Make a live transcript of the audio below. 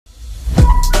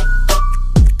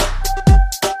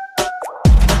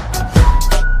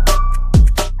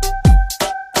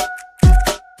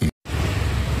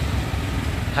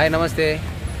Hi ನಮಸ್ತೆ,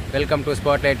 welcome to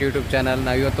spotlight YouTube channel.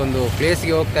 ನಾವು ಇವತ್ತೊಂದು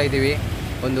ಪ್ಲೇಸ್ಗೆ ಹೋಗ್ತಾ ಇದ್ದೀವಿ,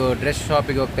 ಒಂದು ಡ್ರೆಸ್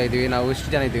ಶಾಪಿಗೆ ಹೋಗ್ತಾ ಇದ್ದೀವಿ. ನಾವು ಇಷ್ಟು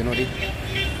ಜನ ಇದ್ದೀವಿ ನೋಡಿ,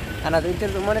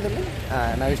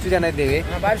 ನಾವು ಇಷ್ಟು ಜನ ಇದ್ದೀವಿ.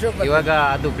 ಇವಾಗ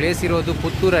ಅದು ಪ್ಲೇಸ್ ಇರೋದು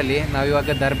ಪುತ್ತೂರಲ್ಲಿ. ನಾವು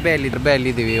ಇವಾಗ ದರ್ಬೆಯಲ್ಲಿ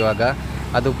ಇದ್ದೀವಿ. ಇವಾಗ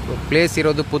ಅದು ಪ್ಲೇಸ್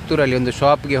ಇರೋದು ಪುತ್ತೂರಲ್ಲಿ. ಒಂದು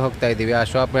ಶಾಪ್ಗೆ ಹೋಗ್ತಾ ಇದ್ದೀವಿ. ಆ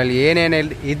ಶಾಪ್ನಲ್ಲಿ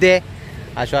ಏನೇನೆಲ್ಲ ಇದೆ,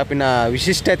 ಆ ಶಾಪಿನ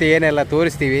ವಿಶಿಷ್ಟತೆ ಏನೆಲ್ಲ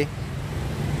ತೋರಿಸ್ತೀವಿ.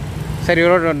 ಸರಿ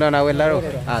ನೋಡೋಣ. ನಾವೆಲ್ಲರೂ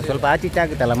ಸ್ವಲ್ಪ ಆಚೀಚೆ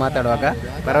ಆಗುತ್ತಲ್ಲ ಮಾತಾಡುವಾಗ,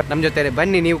 ನಮ್ಮ ಜೊತೆ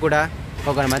ಬನ್ನಿ, ನೀವು ಕೂಡ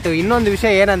ಹೋಗೋಣ. ಮತ್ತು ಇನ್ನೊಂದು ವಿಷಯ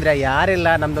ಏನಂದರೆ, ಯಾರೆಲ್ಲ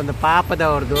ನಮ್ಮದೊಂದು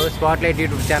ಪಾಪದವ್ರದ್ದು ಸ್ಪಾಟ್ಲೈಟ್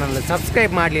ಯೂಟ್ಯೂಬ್ ಚಾನಲ್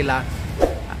ಸಬ್ಸ್ಕ್ರೈಬ್ ಮಾಡಲಿಲ್ಲ,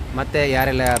 ಮತ್ತು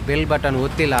ಯಾರೆಲ್ಲ ಬೆಲ್ ಬಟನ್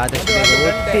ಒತ್ತಿಲ್ಲ, ಅದಕ್ಕೆ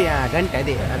ಒತ್ತಿ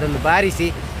ಗಂಟೆ ಅದೊಂದು ಬಾರಿಸಿ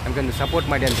ನಮಗೊಂದು ಸಪೋರ್ಟ್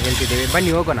ಮಾಡಿ ಅಂತ ಹೇಳ್ತಿದ್ದೇವೆ.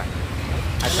 ಬನ್ನಿ ಹೋಗೋಣ,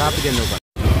 ಆ ಶಾಪಿಗೆ ಹೋಗೋಣ.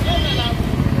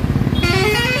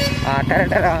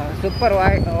 ಸೂಪರ್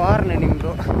ವಾರ್ನ್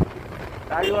ನಿಮ್ಮದು.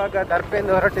 ನಾವಿವಾಗ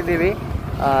ದರ್ಬೆಯಿಂದ ಹೊರಟಿದ್ದೀವಿ.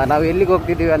 ನಾವು ಎಲ್ಲಿಗೆ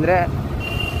ಹೋಗ್ತಿದ್ದೀವಿ ಅಂದರೆ,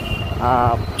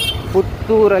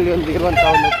 ಪುತ್ತೂರಲ್ಲಿ ಒಂದು ಇರುವಂಥ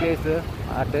ಒಂದು ಪ್ಲೇಸ್.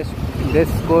 ಆ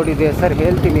ಡ್ರೆಸ್ ಕೋಡ್ ಇದೆ, ಹೆಸರು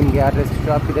ಹೇಳ್ತೀನಿ ನಿಮಗೆ. ಆ ಡ್ರೆಸ್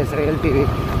ಶಾಪಿದ ಹೆಸರು ಹೇಳ್ತೀವಿ.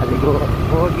 ಅಲ್ಲಿಗೆ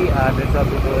ಹೋಗಿ ಆ ಡ್ರೆಸ್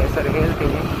ಶಾಪಿದ್ದು ಹೆಸರು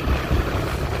ಹೇಳ್ತೀನಿ.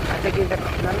 ಅದಕ್ಕಿಂತ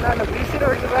ನನ್ನನ್ನು ಬಿಸಿ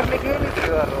ರೋಡ್ಗೆ ಬರಲಿಕ್ಕೆ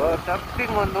ಹೇಳಿದ್ರು ಅವರು,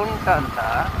 ತಪ್ಪಿಂಗ್ ಒಂದು ಉಂಟಂತ.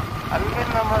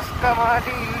 ಅಲ್ಲಿಂದ ಮಸ್ಕ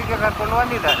ಮಾಡಿ ಇಲ್ಲಿಗೆ ಕರ್ಕೊಂಡು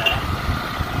ಬಂದಿದ್ದಾರೆ.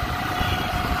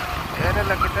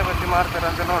 ಏನೆಲ್ಲ ಕಿಟ್ಟಬತ್ತಿ ಮಾಡ್ತಾರೆ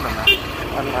ಅಂತ ನೋಡೋಣ.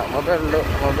 ಅಲ್ಲ,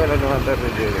 ಮೊಬೈಲಲ್ಲಿ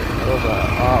ಮಾತಾಡ್ತಿದ್ದೀವಿ.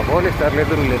 ಪೊಲೀಸ್ ಅವ್ರಲ್ಲಿ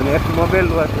ಎದುರಿಲ್ಲ,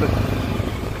 ಮೊಬೈಲ್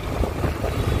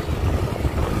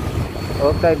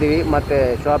ಹೋಗ್ತಾ ಇದ್ದೀವಿ. ಮತ್ತು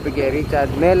ಶಾಪಿಗೆ ರೀಚ್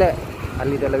ಆದಮೇಲೆ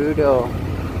ಅಲ್ಲಿದೆಲ್ಲ ವೀಡಿಯೋ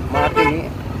ಮಾಡ್ತೀನಿ.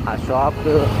 ಆ ಶಾಪ್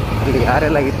ಅಲ್ಲಿ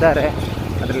ಯಾರೆಲ್ಲ ಇದ್ದಾರೆ,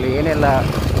 ಅದರಲ್ಲಿ ಏನೆಲ್ಲ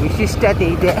ವಿಶಿಷ್ಟತೆ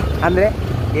ಇದೆ, ಅಂದರೆ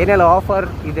ಏನೆಲ್ಲ ಆಫರ್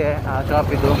ಇದೆ ಆ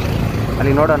ಶಾಪಿದು,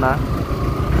 ಅಲ್ಲಿ ನೋಡೋಣ.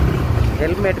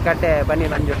 ಹೆಲ್ಮೆಟ್ ಕಟ್ಟೆ ಬನ್ನಿ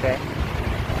ನನ್ನ ಜೊತೆ.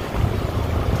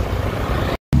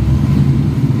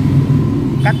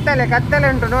 ಕತ್ತಲೆ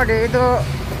ಉಂಟು ನೋಡಿ. ಇದು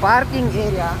ಪಾರ್ಕಿಂಗ್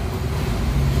ಏರಿಯಾ.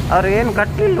 ಅವ್ರು ಏನು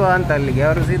ಕಟ್ಟಿಲ್ವಾ ಅಂತ ಅಲ್ಲಿಗೆ,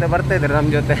 ಅವರು ಸೀದಾ ಬರ್ತಾ ಇದ್ದಾರೆ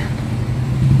ನಮ್ಮ ಜೊತೆ.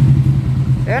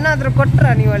 ಏನಾದರೂ ಕೊಟ್ರಾ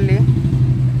ನೀವು ಅಲ್ಲಿ?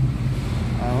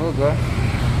 ಹೋಗು.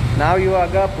 ನಾವು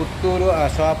ಇವಾಗ ಪುತ್ತೂರು ಆ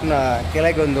ಶಾಪ್ನ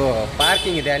ಕೆಳಗೆ ಒಂದು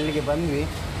ಪಾರ್ಕಿಂಗ್ ಇದೆ, ಅಲ್ಲಿಗೆ ಬಂದ್ವಿ,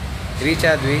 ರೀಚ್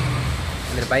ಆದ್ವಿ.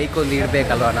 ಅಂದರೆ ಬೈಕ್ ಒಂದು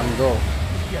ಇರಬೇಕಲ್ವ ನಮ್ಮದು,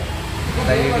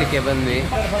 ಇಡಲಿಕ್ಕೆ ಬಂದ್ವಿ.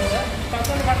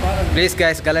 ಪ್ಲೀಸ್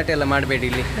ಗ್ಯಾಸ್, ಗಲಾಟೆ ಎಲ್ಲ ಮಾಡಬೇಡಿ.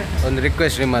 ಇಲ್ಲಿ ಒಂದು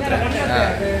ರಿಕ್ವೆಸ್ಟ್ ನಿಮ್ಮ ಹತ್ರ,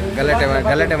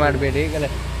 ಗಲಾಟೆ ಮಾಡಬೇಡಿ.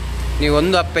 ನೀವು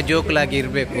ಒಂದು ಅಪ್ಪೆ ಜೋಕುಲಾಗಿ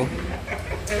ಇರಬೇಕು.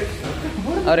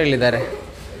 ಅವರೆಲ್ಲಿದ್ದಾರೆ?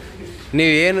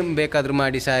 ನೀವು ಏನು ಬೇಕಾದರೂ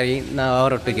ಮಾಡಿ, ಸಾರಿ, ನಾವು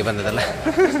ಅವರೊಟ್ಟಿಗೆ ಬಂದದಲ್ಲ,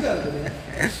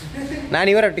 ನಾನು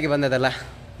ಇವರೊಟ್ಟಿಗೆ ಬಂದದಲ್ಲ.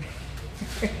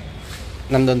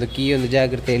 ನಮ್ಮದೊಂದು ಕೀ ಒಂದು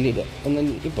ಜಾಗ್ರತೆಯಲ್ಲಿದೆ,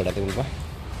 ಒಂದೊಂದು ಇಪ್ಪಡತ್ತೆ ಸ್ವಲ್ಪ.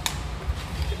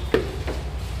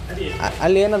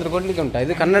 ಅಲ್ಲಿ ಏನಾದರೂ ಕೊಡಲಿಕ್ಕೆ ಉಂಟಾ?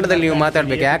 ಇದು ಕನ್ನಡದಲ್ಲಿ ನೀವು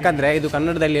ಮಾತಾಡಬೇಕು, ಯಾಕಂದರೆ ಇದು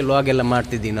ಕನ್ನಡದಲ್ಲಿ ಲಾಗ್ ಎಲ್ಲ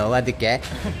ಮಾಡ್ತಿದ್ದೀವಿ ನಾವು, ಅದಕ್ಕೆ.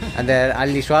 ಅಂದರೆ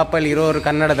ಅಲ್ಲಿ ಶಾಪಲ್ಲಿ ಇರೋರು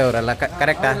ಕನ್ನಡದವರಲ್ಲ,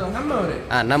 ಕರೆಕ್ಟಾ?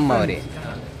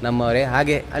 ನಮ್ಮವರೇ.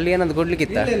 ಹಾಗೆ ಅಲ್ಲಿ ಏನಾದ್ರು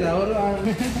ಕೊಡ್ಲಿಕ್ಕಿತ್ತ?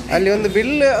 ಅಲ್ಲಿ ಒಂದು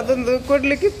ಬಿಲ್ ಅದೊಂದು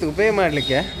ಕೊಡ್ಲಿಕ್ಕಿತ್ತು, ಪೇ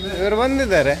ಮಾಡಲಿಕ್ಕೆ. ಇವರು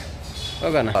ಬಂದಿದ್ದಾರೆ,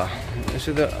 ಹೋಗೋಣ.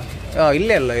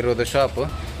 ಇಲ್ಲೇ ಅಲ್ಲ ಇರೋದು ಶಾಪು.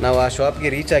 ನಾವು ಆ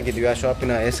ಶಾಪ್ಗೆ ರೀಚ್ ಆಗಿದ್ವಿ. ಆ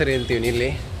ಶಾಪಿನ ಹೆಸರು ಹೇಳ್ತೀವಿ ಇಲ್ಲಿ,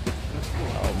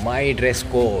 ಮೈ ಡ್ರೆಸ್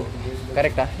ಕೋಡ್.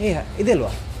 ಕರೆಕ್ಟಾ? ಇದೆ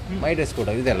ಅಲ್ವಾ ಮೈ ಡ್ರೆಸ್ ಕೋಡ್?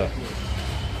 ಇದೆ ಅಲ್ವಾ?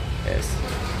 ಎಸ್.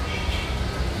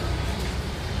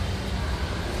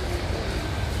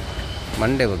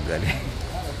 ಮಂಡೆ ಬಗ್ಗಲ್ಲಿ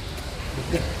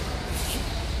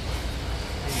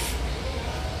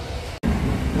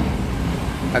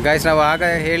ಗಾಯ್ಸ್, ನಾವು ಆಗ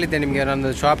ಹೇಳಿದ್ದೆ ನಿಮಗೆ, ನಾನು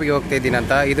ಶಾಪಿಗೆ ಹೋಗ್ತಾ ಇದ್ದೀನಿ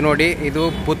ಅಂತ. ಇದು ನೋಡಿ, ಇದು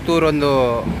ಪುತ್ತೂರು ಒಂದು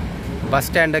ಬಸ್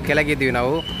ಸ್ಟ್ಯಾಂಡ್ ಕೆಳಗಿದ್ದೀವಿ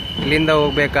ನಾವು. ಇಲ್ಲಿಂದ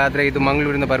ಹೋಗ್ಬೇಕಾದ್ರೆ ಇದು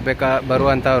ಮಂಗಳೂರಿಂದ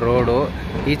ಬರುವಂಥ ರೋಡು.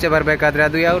 ಈಚೆ ಬರಬೇಕಾದ್ರೆ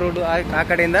ಅದು ಯಾವ ರೋಡು? ಆ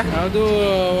ಕಡೆಯಿಂದ ಅದು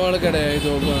ಒಳಗಡೆ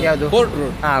ಇದು ಯಾವುದು? Court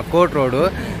road. Court road.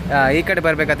 ಈ ಕಡೆ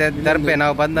ಬರಬೇಕಾದ್ರೆ ದರ್ಬೆ,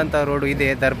 ನಾವು ಬಂದಂಥ ರೋಡು ಇದೆ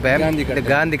ದರ್ಬೆ,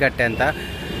 ಗಾಂಧಿ ಕಟ್ಟೆ ಅಂತ.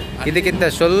 ಇದಕ್ಕಿಂತ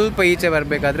ಸ್ವಲ್ಪ ಈಚೆ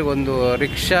ಬರಬೇಕಾದ್ರೆ ಒಂದು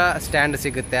ರಿಕ್ಷಾ ಸ್ಟ್ಯಾಂಡ್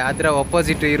ಸಿಗುತ್ತೆ. ಅದರ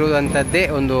ಅಪೋಸಿಟ್ ಇರುವಂಥದ್ದೇ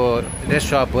ಒಂದು ಡ್ರೆಸ್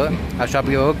ಶಾಪ್. ಆ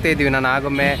ಶಾಪ್ಗೆ ಹೋಗ್ತಾ ಇದ್ದೀವಿ. ನಾನು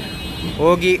ಆಗೊಮ್ಮೆ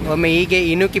ಹೋಗಿ ಒಮ್ಮೆ ಹೀಗೆ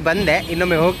ಇಣುಕಿ ಬಂದೆ,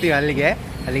 ಇನ್ನೊಮ್ಮೆ ಹೋಗ್ತೀವಿ ಅಲ್ಲಿಗೆ.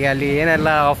 ಅಲ್ಲಿ ಏನೆಲ್ಲ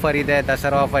ಆಫರ್ ಇದೆ,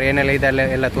 ದಸರಾ ಆಫರ್ ಏನೆಲ್ಲ ಇದೆ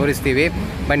ಎಲ್ಲ ತೋರಿಸ್ತೀವಿ.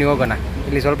 ಬನ್ನಿ ಹೋಗೋಣ.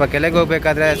 ಇಲ್ಲಿ ಸ್ವಲ್ಪ ಕೆಳಗೆ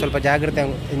ಹೋಗಬೇಕಾದ್ರೆ ಸ್ವಲ್ಪ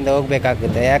ಜಾಗ್ರತೆಯಿಂದ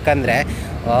ಹೋಗಬೇಕಾಗುತ್ತೆ, ಯಾಕಂದರೆ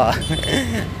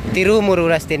ತಿರುಮುರು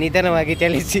ರಸ್ತೆ, ನಿಧಾನವಾಗಿ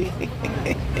ಚಲಿಸಿ.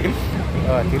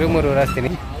 ತಿರುಮುರು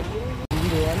ರಸ್ತೆ.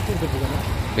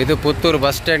 ಇದು ಪುತ್ತೂರು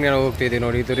ಬಸ್ ಸ್ಟ್ಯಾಂಡ್ಗೆ ನಾವು ಹೋಗ್ತಿದ್ದೀವಿ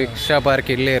ನೋಡಿ. ಇದು ರಿಕ್ಷಾ ಪಾರ್ಕ್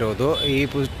ಇಲ್ಲೇ ಇರೋದು. ಈ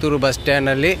ಪುತ್ತೂರು ಬಸ್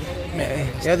ಸ್ಟ್ಯಾಂಡಲ್ಲಿ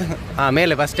ಯಾವುದು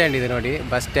ಮೇಲೆ ಬಸ್ ಸ್ಟ್ಯಾಂಡ್ ಇದೆ ನೋಡಿ.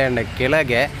 ಬಸ್ ಸ್ಟ್ಯಾಂಡ್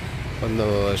ಕೆಳಗೆ ಒಂದು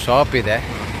ಶಾಪ್ ಇದೆ,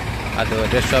 ಅದು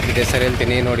ಡ್ರೆಸ್ ಶಾಪ್ ಇದೆ, ಹೆಸರು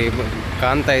ಹೇಳ್ತೀನಿ ನೋಡಿ.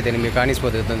 ಕಾಣ್ತಾ ಇದೆ ನಿಮಗೆ,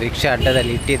 ಕಾಣಿಸ್ಬೋದು. ಒಂದು ರಿಕ್ಷಾ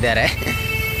ಅಡ್ಡದಲ್ಲಿ ಇಟ್ಟಿದ್ದಾರೆ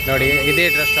ನೋಡಿ. ಇದೇ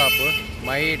ಡ್ರೆಸ್ ಶಾಪು,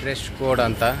 ಮೈ ಡ್ರೆಸ್ ಕೋಡ್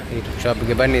ಅಂತ. ಈ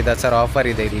ಶಾಪಿಗೆ ಬನ್ನಿ, ದಸರಾ ಆಫರ್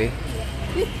ಇದೆ ಇಲ್ಲಿ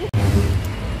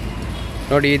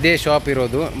ನೋಡಿ. ಇದೇ ಶಾಪ್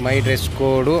ಇರೋದು, ಮೈ ಡ್ರೆಸ್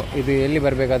ಕೋಡು. ಇದು ಎಲ್ಲಿ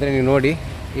ಬರಬೇಕಾದ್ರೆ ನೀವು ನೋಡಿ,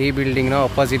 ಈ ಬಿಲ್ಡಿಂಗ್ನ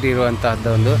ಅಪೋಸಿಟ್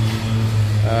ಇರುವಂತಹದ್ದೊಂದು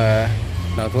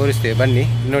ನಾವು ತೋರಿಸ್ತೇವೆ. ಬನ್ನಿ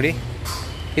ನೋಡಿ,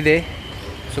 ಇದೆ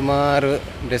ಸುಮಾರು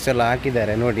ಡ್ರೆಸ್ ಎಲ್ಲ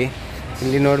ಹಾಕಿದ್ದಾರೆ ನೋಡಿ.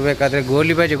 ಇಲ್ಲಿ ನೋಡಬೇಕಾದ್ರೆ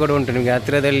ಗೋಲಿ ಬಜೆ ಕೂಡ ಉಂಟು ನಿಮಗೆ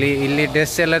ಹತ್ತಿರದಲ್ಲಿ. ಇಲ್ಲಿ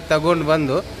ಡ್ರೆಸ್ ಎಲ್ಲ ತಗೊಂಡು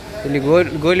ಬಂದು ಇಲ್ಲಿ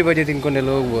ಗೋಲಿ ಬಜೆ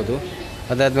ತಿನ್ಕೊಂಡೆಲ್ಲ ಹೋಗ್ಬೋದು.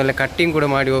 ಅದಾದಮೇಲೆ ಕಟ್ಟಿಂಗ್ ಕೂಡ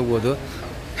ಮಾಡಿ ಹೋಗ್ಬೋದು.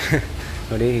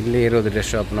 ನೋಡಿ ಇಲ್ಲಿ ಇರೋದು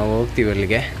ಡ್ರೆಸ್ ಶಾಪ್, ನಾವು ಹೋಗ್ತೀವಿ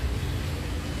ಅಲ್ಲಿಗೆ.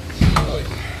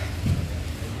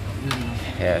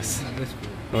 ಎಸ್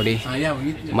ನೋಡಿ,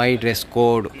 ಮೈ dress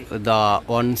code, the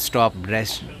one stop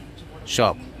dress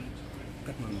shop.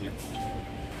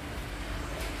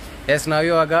 S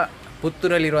ನಾವಿವಾಗ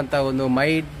ಪುತ್ತೂರಲ್ಲಿರುವಂಥ ಒಂದು ಮೈ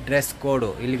ಡ್ರೆಸ್ ಕೋಡು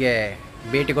ಇಲ್ಲಿಗೆ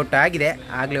ಭೇಟಿ ಕೊಟ್ಟು ಆಗಿದೆ,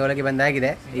 ಆಗಲೇ ಒಳಗೆ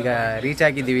ಬಂದಾಗಿದೆ. ಈಗ ರೀಚ್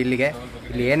ಆಗಿದ್ದೀವಿ ಇಲ್ಲಿಗೆ.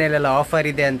 ಇಲ್ಲಿ ಏನೆಲ್ಲ ಆಫರ್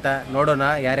ಇದೆ ಅಂತ ನೋಡೋಣ,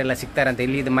 ಯಾರೆಲ್ಲ ಸಿಗ್ತಾರಂತ.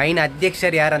 ಇಲ್ಲಿ ಇದು ಮೈನ್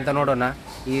ಅಧ್ಯಕ್ಷರು ಯಾರಂತ ನೋಡೋಣ,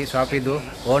 ಈ ಶಾಪಿದು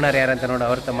ಓನರ್ ಯಾರಂತ ನೋಡೋ,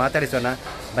 ಅವ್ರ ಹತ್ರ ಮಾತಾಡಿಸೋಣ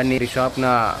ಬನ್ನಿ. ಈ ಶಾಪ್ನ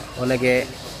ಒಳಗೆ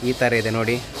ಈ ಥರ ಇದೆ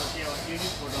ನೋಡಿ.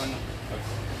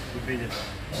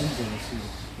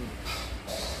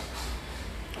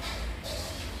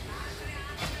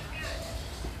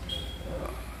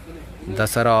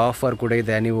 ದಸರಾ ಆಫರ್ ಕೂಡ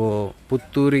ಇದೆ. ನೀವು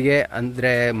ಪುತ್ತೂರಿಗೆ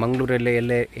ಅಂದರೆ ಮಂಗಳೂರಲ್ಲಿ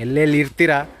ಎಲ್ಲೆಲ್ಲಿ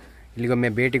ಇರ್ತೀರಾ ಇಲ್ಲಿಗೊಮ್ಮೆ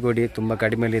ಭೇಟಿ ಕೊಡಿ, ತುಂಬ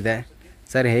ಕಡಿಮೆಲಿದೆ.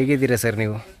 ಸರ್ ಹೇಗಿದ್ದೀರಾ ಸರ್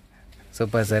ನೀವು?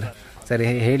 Super sir. ಸರ್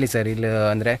ಹೇಳಿ ಸರ್, ಇಲ್ಲಿ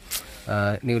ಅಂದರೆ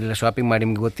ನೀವು ಇಲ್ಲ ಶಾಪಿಂಗ್ ಮಾಡಿ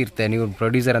ನಿಮ್ಗೆ ಗೊತ್ತಿರುತ್ತೆ, ನೀವು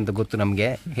ಪ್ರೊಡ್ಯೂಸರ್ ಅಂತ ಗೊತ್ತು ನಮಗೆ.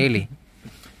 ಹೇಳಿ.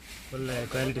 ಒಳ್ಳೆ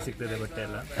ಕ್ವಾಲಿಟಿ ಸಿಗ್ತದೆ ಬಟ್ಟೆ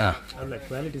ಎಲ್ಲ. ಹಾಂ, ಒಳ್ಳೆ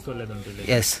ಕ್ವಾಲಿಟೀಸ್ ಒಳ್ಳೆದುಂಟು.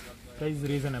 ಎಸ್, ಪ್ರೈಸ್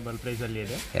ರೀಸನಬಲ್ ಪ್ರೈಸಲ್ಲಿ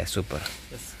ಇದೆ. Yes super.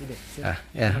 ಇದೆ.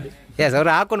 ಎಸ್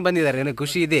ಅವರು ಹಾಕ್ಕೊಂಡು ಬಂದಿದ್ದಾರೆ, ನನಗೆ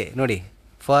ಖುಷಿ ಇದೆ ನೋಡಿ.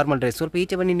 Formal dress. ಸ್ವಲ್ಪ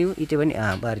ಈಚೆ ಬನ್ನಿ ನೀವು, ಈಚೆ ಬನ್ನಿ.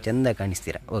 ಹಾಂ, ಭಾರಿ ಚೆಂದ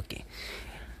ಕಾಣಿಸ್ತೀರಾ. ಓಕೆ.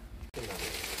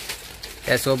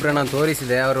 ಎಸ್ ಒಬ್ಬರು ನಾನು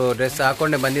ತೋರಿಸಿದೆ, ಅವರು ಡ್ರೆಸ್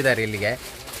ಹಾಕ್ಕೊಂಡೇ ಬಂದಿದ್ದಾರೆ ಇಲ್ಲಿಗೆ.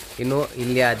 ಇನ್ನು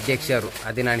ಇಲ್ಲಿಯ ಅಧ್ಯಕ್ಷರು,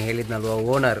 ಅದೇ ನಾನು ಹೇಳಿದ್ನಲ್ವ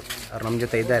ಓನರ್, ಅವ್ರು ನಮ್ಮ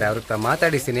ಜೊತೆ ಇದ್ದಾರೆ. ಅವ್ರ ಹತ್ರ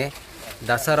ಮಾತಾಡಿಸ್ತೀನಿ.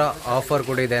 ದಸರಾ ಆಫರ್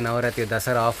ಕೂಡ ಇದೆ, ನವರಾತ್ರಿ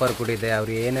ದಸರಾ ಆಫರ್ ಕೂಡ ಇದೆ.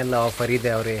 ಅವರು ಏನೆಲ್ಲ ಆಫರ್ ಇದೆ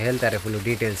ಅವರು ಹೇಳ್ತಾರೆ ಫುಲ್ಲು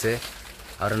ಡೀಟೇಲ್ಸ್.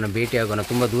 ಅವರನ್ನು ಭೇಟಿ ಆಗೋಣ.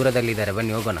 ತುಂಬ ದೂರದಲ್ಲಿದ್ದಾರೆ,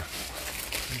 ಬನ್ನಿ ಹೋಗೋಣ.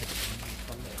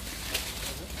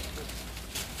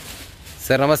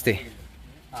 ಸರ್ ನಮಸ್ತೆ.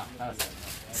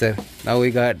 ಸರ್ ನಾವು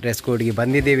ಈಗ ಡ್ರೆಸ್ ಕೋಡ್ಗೆ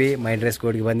ಬಂದಿದ್ದೀವಿ, ಮೈ ಡ್ರೆಸ್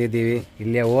ಕೋಡ್ಗೆ ಬಂದಿದ್ದೀವಿ.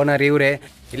 ಇಲ್ಲಿಯ ಓನರ್ ಇವರೇ,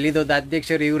 ಇಲ್ಲಿದೊಂದು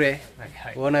ಅಧ್ಯಕ್ಷರು ಇವರೇ,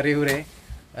 ಓನರ್ ಇವರೇ.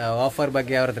 ಆಫರ್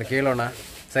ಬಗ್ಗೆ ಅವ್ರ ಹತ್ರ ಕೇಳೋಣ.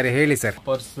 ಸರಿ ಹೇಳಿ ಸರ್.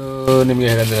 ಆಫರ್ಸ್ ನಿಮಗೆ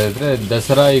ಹೇಗಂದ್ರೆ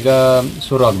ದಸರಾ ಈಗ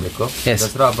ಶುರು ಆಗಬೇಕು.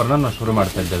 ದಸರಾ ಆಫರ್ನ ನಾವು ಶುರು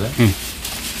ಮಾಡ್ತಾ ಇದ್ದೇವೆ.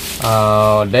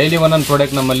 ಡೈಲಿ ಒಂದೊಂದು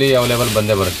ಪ್ರಾಡಕ್ಟ್ ನಮ್ಮಲ್ಲಿ ಅವೈಲೇಬಲ್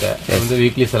ಬಂದೇ ಬರುತ್ತೆ. ಒಂದು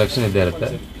ವೀಕ್ಲಿ ಸೆಲೆಕ್ಷನ್ ಇದ್ದೇ ಇರುತ್ತೆ.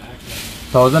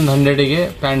 1100ಗೆ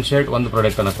ಪ್ಯಾಂಟ್ ಶರ್ಟ್ ಒಂದು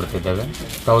ಪ್ರಾಡಕ್ಟ್ ಅನ್ನು ಕೊಡ್ತಿದ್ದೇವೆ.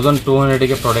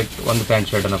 1200ಗೆ ಪ್ರಾಡಕ್ಟ್ ಒಂದು ಪ್ಯಾಂಟ್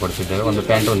ಶರ್ಟ್ ಅನ್ನು ಕೊಡ್ತಿದ್ದೇವೆ. ಒಂದು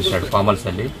ಪ್ಯಾಂಟ್ ಒಂದು ಶರ್ಟ್ ಫಾರ್ಮಲ್ಸ್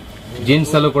ಅಲ್ಲಿ.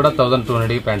 ಜೀನ್ಸ್ ಅಲ್ಲೂ ಕೂಡ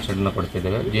 1200ಗೆ ಪ್ಯಾಂಟ್ ಶರ್ಟ್ ಅನ್ನು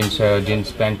ಕೊಡ್ತಿದ್ದೇವೆ.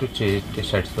 Jeans pant T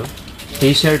shirts.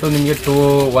 T shirt ನಿಮಗೆ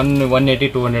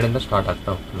 180-200 ಇಂದ ಸ್ಟಾರ್ಟ್ ಆಗ್ತಾ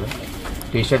ಹೋಗ್ತದೆ.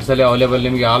 ಟಿ ಶರ್ಟ್ಸಲ್ಲಿ ಅವೈಲೇಬಲ್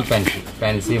ನಿಮಗೆ ಆಲ್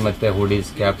ಫ್ಯಾನ್ಸಿ ಮತ್ತು ಹುಡೀಸ್,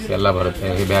 ಕ್ಯಾಪ್ಸ್ ಎಲ್ಲ ಬರುತ್ತೆ.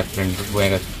 ಬ್ಯಾಕ್ ಪ್ರಿಂಟ್,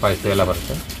 ಪಾಯ್ಸ್ ಎಲ್ಲ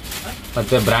ಬರುತ್ತೆ.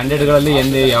 ಮತ್ತು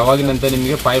ಬ್ರ್ಯಾಂಡೆಡ್ಗಳಲ್ಲಿ ಯಾವಾಗಿನಂತೆ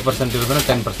ನಿಮಗೆ 5% ಇರೋದನ್ನು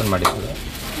 10% ಮಾಡಿರ್ತದೆ.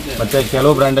 ಮತ್ತು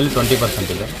ಕೆಲವು ಬ್ರ್ಯಾಂಡಲ್ಲಿ 20%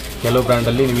 ಇದೆ, ಕೆಲವು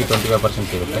ಬ್ರ್ಯಾಂಡಲ್ಲಿ ನಿಮಗೆ 25%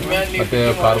 ಸಿಗುತ್ತೆ. ಮತ್ತು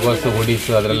ಕಾರ್ಗೋಸ್, ಹುಡೀಸ್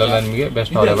ಅದರಲ್ಲೆಲ್ಲ ನಿಮಗೆ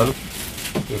ಬೆಸ್ಟ್ ಅವೈಲೇಬಲ್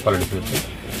ಕ್ವಾಲಿಟಿ ಸಿಗುತ್ತೆ.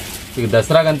 ಈಗ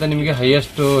ದಸರಾಗಂತ ನಿಮಗೆ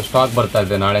ಹೈಯೆಸ್ಟ್ ಸ್ಟಾಕ್ ಬರ್ತಾ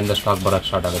ಇದೆ, ನಾಳೆಯಿಂದ ಸ್ಟಾಕ್ ಬರೋಕ್ಕೆ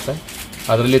ಸ್ಟಾರ್ಟ್ ಆಗುತ್ತೆ.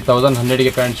 ಅದರಲ್ಲಿ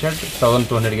 1100ಗೆ ಪ್ಯಾಂಟ್ ಶರ್ಟ್,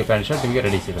 1200ಗೆ ಪ್ಯಾಂಟ್ ಶರ್ಟ್ ನಿಮಗೆ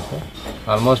ರೆಡಿ ಸಿಗುತ್ತೆ.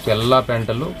 ಆಲ್ಮೋಸ್ಟ್ ಎಲ್ಲ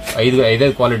ಪ್ಯಾಂಟಲ್ಲೂ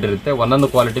 5 ಕ್ವಾಲಿಟಿ ಇರುತ್ತೆ. ಒಂದೊಂದು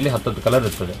ಕ್ವಾಲಿಟಿಲಿ 10 ಕಲರ್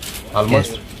ಇರ್ತದೆ.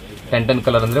 ಆಲ್ಮೋಸ್ಟ್ 10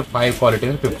 ಕಲರ್ ಅಂದರೆ 5 ಕ್ವಾಲಿಟಿ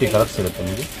ಅಂದರೆ 50 ಕಲರ್ಸ್ ಸಿಗುತ್ತೆ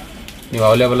ನಿಮಗೆ. ನೀವು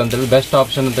ಅವೈಲೇಬಲ್ ಅಂತ ಹೇಳಿದ್ರೆ ಬೆಸ್ಟ್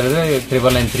ಆಪ್ಷನ್ ಅಂತ ಹೇಳಿದ್ರೆ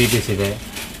 999 3 ಪೀಸ್ ಇದೆ.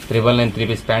 999 3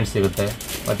 ಪೀಸ್ ಪ್ಯಾಂಟ್ ಸಿಗುತ್ತೆ.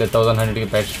 ಮತ್ತು 1100ಗೆ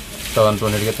pant,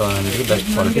 1200ಗೆ best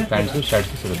quality pants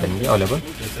shirts ಸಿಗುತ್ತೆ ನಿಮಗೆ ಅವೈಲೇಬಲ್.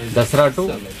 ದಸರಾ ಟು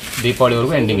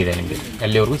ದೀಪಾವಳಿವರೆಗೂ ಎಂಡಿಂಗ್ ಇದೆ ನಿಮಗೆ,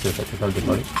 ಎಲ್ಲಿವರೆಗೂ ಸಿಗುತ್ತೆ.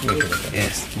 ದೀಪಾವಳಿ ಸಿಗುತ್ತೆ.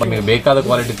 ನಿಮಗೆ ಬೇಕಾದ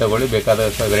ಕ್ವಾಲಿಟಿ ತಗೊಳ್ಳಿ, ಬೇಕಾದ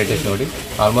ವೆರೈಟೀಸ್ ನೋಡಿ.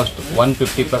 ಆಲ್ಮೋಸ್ಟ್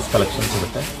 150+ ಕಲೆಕ್ಷನ್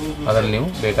ಸಿಗುತ್ತೆ. ಅದರಲ್ಲಿ ನೀವು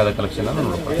ಬೇಕಾದ ಕಲೆಕ್ಷನನ್ನು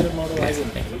ನೋಡ್ಕೊಳ್ಳಿ.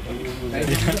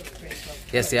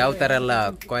 ಎಸ್ ಯಾವ ಥರ ಎಲ್ಲ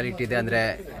ಕ್ವಾಲಿಟಿ ಇದೆ ಅಂದರೆ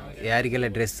ಯಾರಿಗೆಲ್ಲ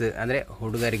ಡ್ರೆಸ್ ಅಂದರೆ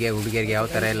ಹುಡುಗರಿಗೆ ಯಾವ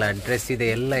ಥರ ಎಲ್ಲ ಡ್ರೆಸ್ ಇದೆ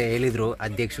ಎಲ್ಲ ಹೇಳಿದರು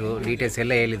ಅಧ್ಯಕ್ಷರು. ಡೀಟೇಲ್ಸ್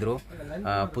ಎಲ್ಲ ಹೇಳಿದರು.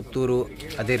 ಪುತ್ತೂರು,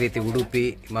 ಅದೇ ರೀತಿ ಉಡುಪಿ,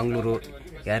 ಮಂಗಳೂರು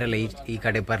ಯಾರೆಲ್ಲ ಈ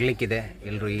ಕಡೆ ಬರಲಿಕ್ಕಿದೆ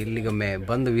ಎಲ್ಲರೂ ಇಲ್ಲಿಗೊಮ್ಮೆ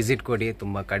ಬಂದು ವಿಸಿಟ್ ಕೊಡಿ.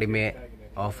 ತುಂಬ ಕಡಿಮೆ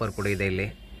ಆಫರ್ ಕೂಡ ಇದೆ ಇಲ್ಲಿ.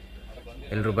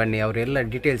 ಎಲ್ಲರೂ ಬನ್ನಿ. ಅವರೆಲ್ಲ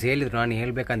ಡೀಟೇಲ್ಸ್ ಹೇಳಿದರು, ನಾನು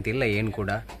ಹೇಳಬೇಕಂತಿಲ್ಲ ಏನು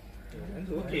ಕೂಡ.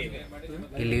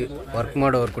 ಇಲ್ಲಿ ವರ್ಕ್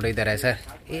ಮಾಡೋರು ಕೂಡ ಇದ್ದಾರೆ. ಸರ್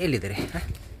ಎಲ್ಲಿದ್ದಾರೆ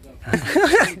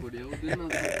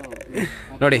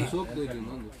ನೋಡಿ,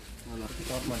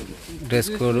 ಡ್ರೆಸ್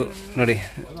ಕೋಡು ನೋಡಿ,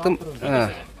 ತುಂಬ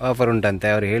ಆಫರ್ ಉಂಟಂತೆ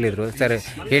ಅವ್ರು ಹೇಳಿದರು. ಸರ್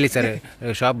ಹೇಳಿ ಸರ್,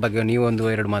 ಶಾಪ್ ಬಗ್ಗೆ ನೀವು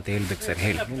 1-2 ಮಾತು ಹೇಳ್ಬೇಕು ಸರ್,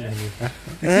 ಹೇಳಿ.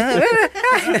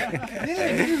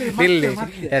 ಇಲ್ಲಿ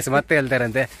ಎಸ್ ಮತ್ತೆ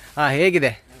ಹೇಳ್ತಾರಂತೆ.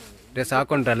 ಹೇಗಿದೆ ಡ್ರೆಸ್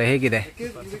ಹಾಕೊಂಡ್ರಲ್ಲ, ಹೇಗಿದೆ?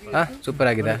 ಸೂಪರ್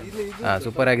ಆಗಿದೆ.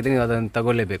 ಸೂಪರ್ ಆಗಿದೆ, ನೀವು ಅದನ್ನು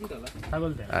ತಗೊಳ್ಳೇಬೇಕು.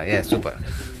 Yes super.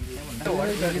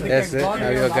 ಎಸ್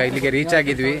ನಾವಿವಾಗ ಇಲ್ಲಿಗೆ ರೀಚ್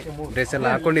ಆಗಿದ್ವಿ. ಡ್ರೆಸ್ ಎಲ್ಲ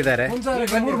ಹಾಕೊಂಡಿದ್ದಾರೆ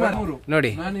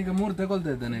ನೋಡಿ.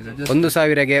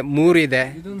 1000ಗೆ 3 ಇದೆ.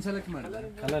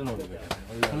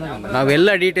 ನಾವೆಲ್ಲ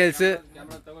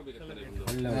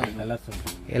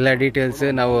ಡೀಟೇಲ್ಸ್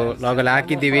ನಾವು ಲಾಗಲ್ಲಿ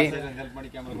ಹಾಕಿದ್ದೀವಿ.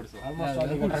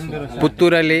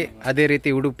 ಪುತ್ತೂರಲ್ಲಿ, ಅದೇ ರೀತಿ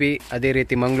ಉಡುಪಿ, ಅದೇ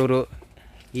ರೀತಿ ಮಂಗಳೂರು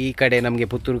ಈ ಕಡೆ ನಮಗೆ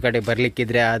ಪುತ್ತೂರು ಕಡೆ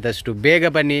ಬರಲಿಕ್ಕಿದ್ರೆ ಆದಷ್ಟು ಬೇಗ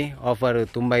ಬನ್ನಿ, ಆಫರ್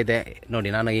ತುಂಬ ಇದೆ ನೋಡಿ.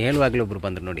 ನಾನು ಹೇಳುವಾಗಲೂ ಒಬ್ರು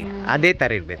ಬಂದರು ನೋಡಿ, ಅದೇ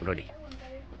ಥರ ಇರಬೇಕು ನೋಡಿ,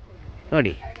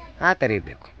 ನೋಡಿ ಆ ಥರ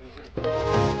ಇರಬೇಕು.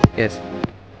 ಎಸ್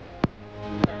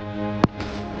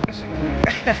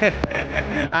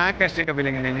ಆಕರ್ಷಕ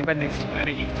ಬೆಲೆಗಳಲ್ಲಿ ಬನ್ನಿ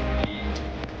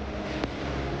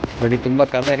ನೋಡಿ, ತುಂಬ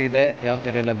ಕಲರ್ ಇದೆ, ಯಾವ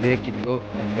ಥರ ಎಲ್ಲ ಬೇಕಿತ್ತು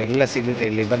ಎಲ್ಲ ಸಿಗುತ್ತೆ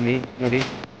ಇಲ್ಲಿ, ಬನ್ನಿ ನೋಡಿ.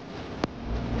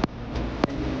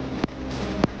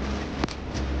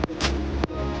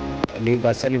 ನೀವು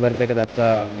ಬಸ್ಸಲ್ಲಿ ಬರಬೇಕಾದ ಅಥವಾ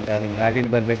ಗಾಡೀಲಿ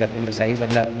ಬರಬೇಕಾದ್ರೆ ನಿಮ್ಮ ಸೈಜ್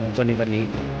ಎಲ್ಲ ನೋಡ್ಕೊಂಡು ಬನ್ನಿ,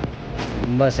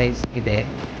 ತುಂಬ ಸೈಜ್ ಇದೆ.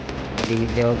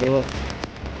 ಯಾವುದು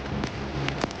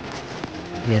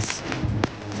S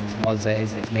small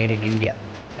size, made in India,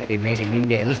 made in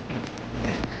India ಎಲ್ಲ.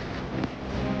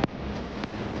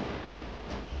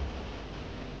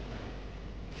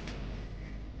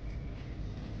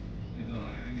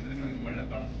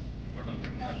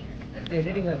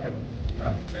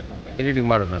 ಎಡಿಟಿಂಗ್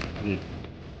ಮಾಡೋಣ.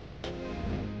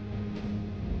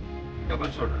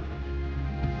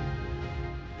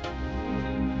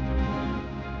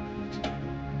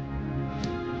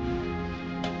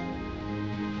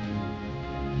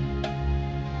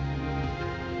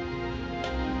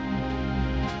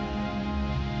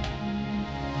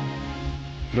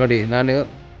 ನೋಡಿ, ನಾನು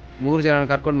 3 ಜನ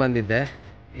ಕರ್ಕೊಂಡು ಬಂದಿದ್ದೆ.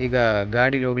 ಈಗ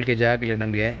ಗಾಡಿಗೆ ಹೋಗ್ಲಿಕ್ಕೆ ಜಾಗ ಇಲ್ಲ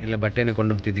ನಮಗೆ, ಎಲ್ಲ ಬಟ್ಟೆನೇ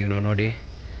ಕೊಂಡೋಗ್ತಿದ್ದೀವಿ ನಾವು ನೋಡಿ.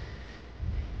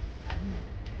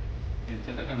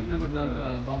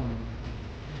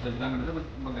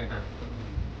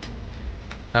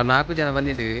 ನಾವು 4 ಜನ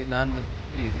ಬಂದಿದ್ದೀವಿ. ನಾನು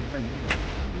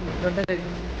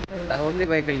ಒಂದೇ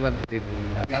ಬೈಕಲ್ಲಿ ಬಂದಿದ್ದೀವಿ.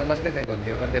 ನಾವು ಫಸ್ಟೇ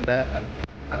ತಗೊಂತೀವಿ, ಮತ್ತೆಲ್ಲ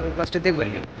ಅದು ಫಸ್ಟ್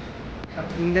ತೆಗೊಳ್ಳಿ,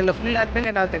 ಹಿಂದೆಲ್ಲ ಫುಲ್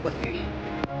ಆದಮೇಲೆ ನಾವು ತಗೋತೀವಿ.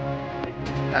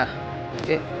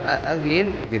 ಅದು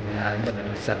ಏನು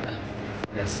sir?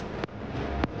 S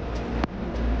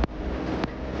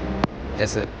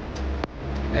yes sir,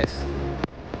 S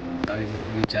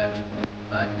ವಿಚಾರ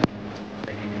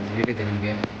ಹೇಳಿದೆ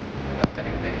ನಿಮಗೆ.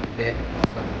 ಇದೆ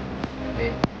ಆಫರ್ ಇದೆ,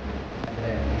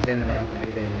 ಅಂದರೆ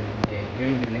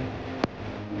ಹೇಳಿದ್ದೀನಿ,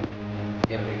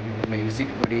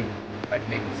 ಮ್ಯೂಸಿಕ್ ಕೊಡಿ,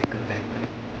 ಬಟ್ಟೆ ಸಿಕ್ಕುತ್ತೆ.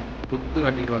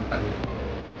 ಪುತ್ತೂರಲ್ಲಿರುವಂಥ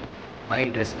ಮೈ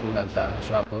ಡ್ರೆಸ್ ಕೋಡ್ ಅಂತ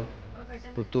ಶಾಪು,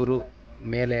 ಪುತ್ತೂರು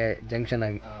ಮೇಲೆ ಜಂಕ್ಷನ್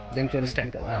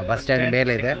ಬಸ್ ಸ್ಟ್ಯಾಂಡ್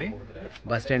ಮೇಲೆ ಇದೆ.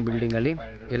 ಬಸ್ ಸ್ಟ್ಯಾಂಡ್ ಬಿಲ್ಡಿಂಗಲ್ಲಿ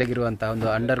ಕೆಳಗಿರುವಂಥ ಒಂದು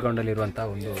ಅಂಡರ್ಗ್ರೌಂಡಲ್ಲಿರುವಂಥ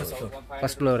ಒಂದು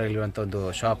ಫಸ್ಟ್ ಫ್ಲೋರಲ್ಲಿರುವಂಥ ಒಂದು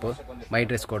ಶಾಪು, ಮೈ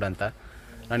ಡ್ರೆಸ್ ಕೋಡ್ ಅಂತ.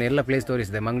 ನಾನು ಎಲ್ಲ ಪ್ಲೇಸ್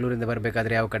ತೋರಿಸಿದೆ. ಮಂಗಳೂರಿಂದ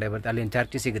ಬರಬೇಕಾದ್ರೆ ಯಾವ ಕಡೆ ಬರುತ್ತೆ, ಅಲ್ಲಿ ಒಂದು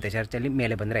ಚರ್ಚ್ ಸಿಗುತ್ತೆ, ಚರ್ಚಲ್ಲಿ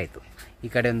ಮೇಲೆ ಬಂದರೆ ಆಯಿತು. ಈ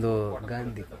ಕಡೆ ಒಂದು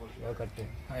ಗಾಂಧಿ ಕಟ್ಟೆ,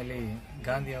 ಅಲ್ಲಿ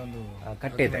ಗಾಂಧಿಯ ಒಂದು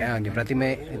ಕಟ್ಟೆ ಇದೆ, ಒಂದು ಪ್ರತಿಮೆ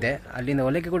ಇದೆ, ಅಲ್ಲಿಂದ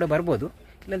ಒಳಗೆ ಕೂಡ ಬರ್ಬೋದು,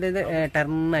 ಇಲ್ಲದಿದ್ದರೆ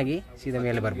ಟರ್ನ್ ಆಗಿ ಸೀದಾ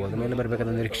ಮೇಲೆ ಬರ್ಬೋದು. ಮೇಲೆ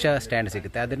ಬರಬೇಕಾದ್ರೆ ಒಂದು ರಿಕ್ಷಾ ಸ್ಟ್ಯಾಂಡ್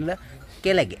ಸಿಗುತ್ತೆ, ಅದರಿಂದ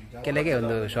ಕೆಳಗೆ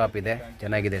ಒಂದು ಶಾಪ್ ಇದೆ,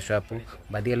 ಚೆನ್ನಾಗಿದೆ ಶಾಪು.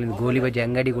 ಬದಿಯಲ್ಲಿ ಗೋಲಿ ಬಜ್ಜಿ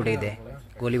ಅಂಗಡಿ ಕೂಡ ಇದೆ,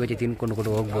 ಗೋಲಿ ಬಜ್ಜಿ ತಿನ್ಕೊಂಡು ಕೂಡ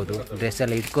ಹೋಗ್ಬೋದು. ಡ್ರೆಸ್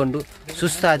ಎಲ್ಲ ಇಟ್ಕೊಂಡು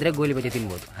ಸುಸ್ತಾದರೆ ಗೋಲಿ ಬಜ್ಜಿ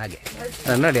ತಿನ್ಬೋದು. ಹಾಗೆ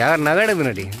ನೋಡಿ, ಯಾರು ನಗಡದು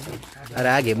ನೋಡಿ, ಅದು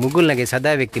ಹಾಗೆ ಮುಗುಲ್ನಗೆ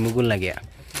ಸದಾ ವ್ಯಕ್ತಿ ಮುಗುಲ್ನಗೆ.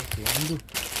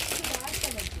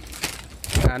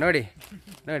 ಹಾಂ ನೋಡಿ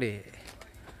ನೋಡಿ,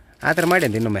 ಆ ಥರ ಮಾಡಿ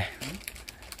ಅಂತ ಇನ್ನೊಮ್ಮೆ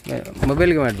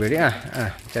ಮೊಬೈಲ್ಗೆ ಮಾಡಬೇಡಿ.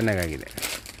 ಚೆನ್ನಾಗಾಗಿದೆ.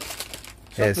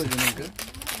 ಎಸ್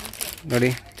ನೋಡಿ,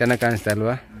 ಚೆನ್ನಾಗಿ ಕಾಣಿಸ್ತಾ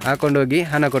ಅಲ್ವಾ? ಹಾಕೊಂಡೋಗಿ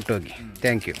ಹಣ ಕೊಟ್ಟೋಗಿ.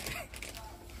 ಥ್ಯಾಂಕ್ ಯು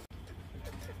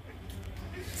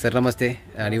ಸರ್, ನಮಸ್ತೆ.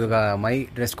 ನೀವಾಗ ಮೈ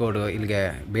ಡ್ರೆಸ್ ಕೋಡ್ ಇಲ್ಲಿಗೆ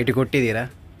ಭೇಟಿ ಕೊಟ್ಟಿದ್ದೀರಾ,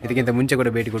 ಇದಕ್ಕಿಂತ ಮುಂಚೆ ಕೂಡ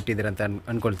ಭೇಟಿ ಕೊಟ್ಟಿದ್ದೀರಾ ಅಂತ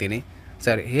ಅಂದ್ಕೊಳ್ತೀನಿ.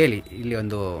 ಸರ್ ಹೇಳಿ, ಇಲ್ಲಿ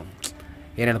ಒಂದು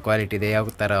ಏನೇನು ಕ್ವಾಲಿಟಿ ಇದೆ,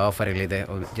 ಯಾವ ಥರ ಆಫರ್ಗಳಿದೆ,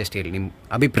 ಜಸ್ಟ್ ಹೇಳಿ ನಿಮ್ಮ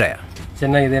ಅಭಿಪ್ರಾಯ.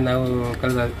 ಚೆನ್ನಾಗಿದೆ. ನಾವು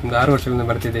ಕಳೆದ ಒಂದು 6 ವರ್ಷಗಳಿಂದ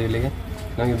ಬರ್ತಿದ್ದೇವೆ ಇಲ್ಲಿಗೆ.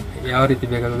 ನಮಗೆ ಯಾವ ರೀತಿ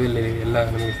ಬೇಕಾದರೂ ಇಲ್ಲಿ ಎಲ್ಲ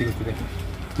ನಮಗೆ ಸಿಗುತ್ತಿದೆ,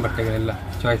 ಬಟ್ಟೆಗಳೆಲ್ಲ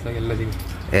ಚಾಯ್ಸ್ ಆಗಿ ಎಲ್ಲ ಸಿಗುತ್ತೆ.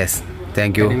 S,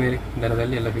 thank you. ಕಡಿಮೆ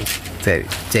ದರದಲ್ಲಿ ಎಲ್ಲ ಸಿಗುತ್ತೆ. ಸರಿ,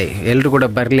 ಜೈ. ಎಲ್ಲರೂ ಕೂಡ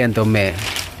ಬರಲಿ ಅಂತ ಒಮ್ಮೆ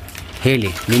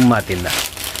ಹೇಳಿ ನಿಮ್ಮ ಮಾತಿಂದ.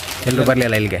 ಎಲ್ಲರೂ ಬರಲಿ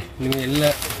ಅಲ್ಲ ಇಲ್ಲಿಗೆ? ನಿಮಗೆ ಎಲ್ಲ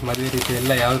ಮದುವೆ ರೀತಿ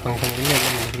ಎಲ್ಲ ಯಾವ ಫಂಕ್ಷನ್ ಎಲ್ಲ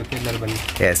ಸಿಗುತ್ತೆ, ಎಲ್ಲರೂ ಬನ್ನಿ.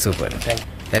 S, super.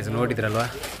 ಎಸ್, ನೋಡಿದ್ರಲ್ವಾ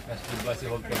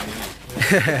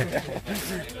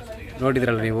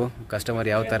ನೋಡಿದ್ರಲ್ಲ ನೀವು ಕಸ್ಟಮರ್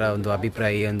ಯಾವ ಥರ ಒಂದು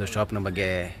ಅಭಿಪ್ರಾಯ ಈ ಒಂದು ಶಾಪ್ನ ಬಗ್ಗೆ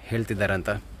ಹೇಳ್ತಿದ್ದಾರಂತ.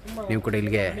 ನೀವು ಕೂಡ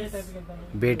ಇಲ್ಲಿಗೆ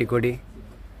ಭೇಟಿ ಕೊಡಿ.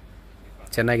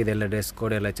 ಚೆನ್ನಾಗಿದೆ, ಎಲ್ಲ ಡ್ರೆಸ್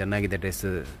ಕೋಡ್ ಎಲ್ಲ ಚೆನ್ನಾಗಿದೆ, ಡ್ರೆಸ್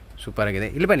ಸೂಪರ್ ಆಗಿದೆ.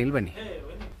 ಇಲ್ಲಿ ಬನ್ನಿ ಇಲ್ಲಿ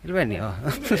ಬನ್ನಿ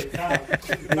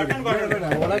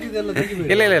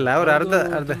ಇಲ್ಲ ಅವರು ಅರ್ಧ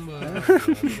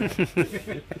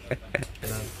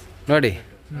ನೋಡಿ,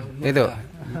 ಇದು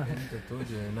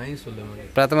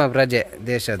ಪ್ರಥಮ ಪ್ರಜೆ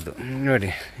ದೇಶದ್ದು ನೋಡಿ.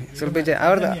 ಸ್ವಲ್ಪ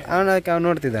ಅವ್ರದ್ದು ಅವನು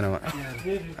ನೋಡ್ತಿದ್ದಾನವ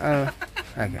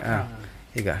ಹಾಗೆ.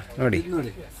 ಈಗ ನೋಡಿ,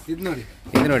 ಇದು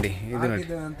ನೋಡಿ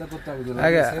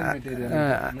ಹಾಗೆ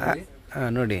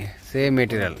ನೋಡಿ, ಸೇಮ್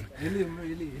ಮೆಟೀರಿಯಲ್.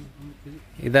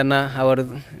 ಇದನ್ನು ಅವರು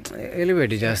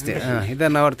ಎಲಿಬೇಡಿ ಜಾಸ್ತಿ,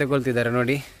 ಇದನ್ನು ಅವ್ರು ತಗೊಳ್ತಿದ್ದಾರೆ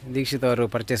ನೋಡಿ. ದೀಕ್ಷಿತ್ ಅವರು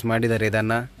ಪರ್ಚೇಸ್ ಮಾಡಿದ್ದಾರೆ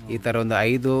ಇದನ್ನು. ಈ ಥರ ಒಂದು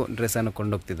 5 ಡ್ರೆಸ್ಸನ್ನು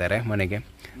ಕೊಂಡೋಗ್ತಿದ್ದಾರೆ ಮನೆಗೆ.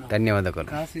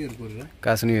 ಧನ್ಯವಾದಗಳು.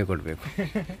 ಕಾಸು ನೀವೇ ಕೊಡಬೇಕು.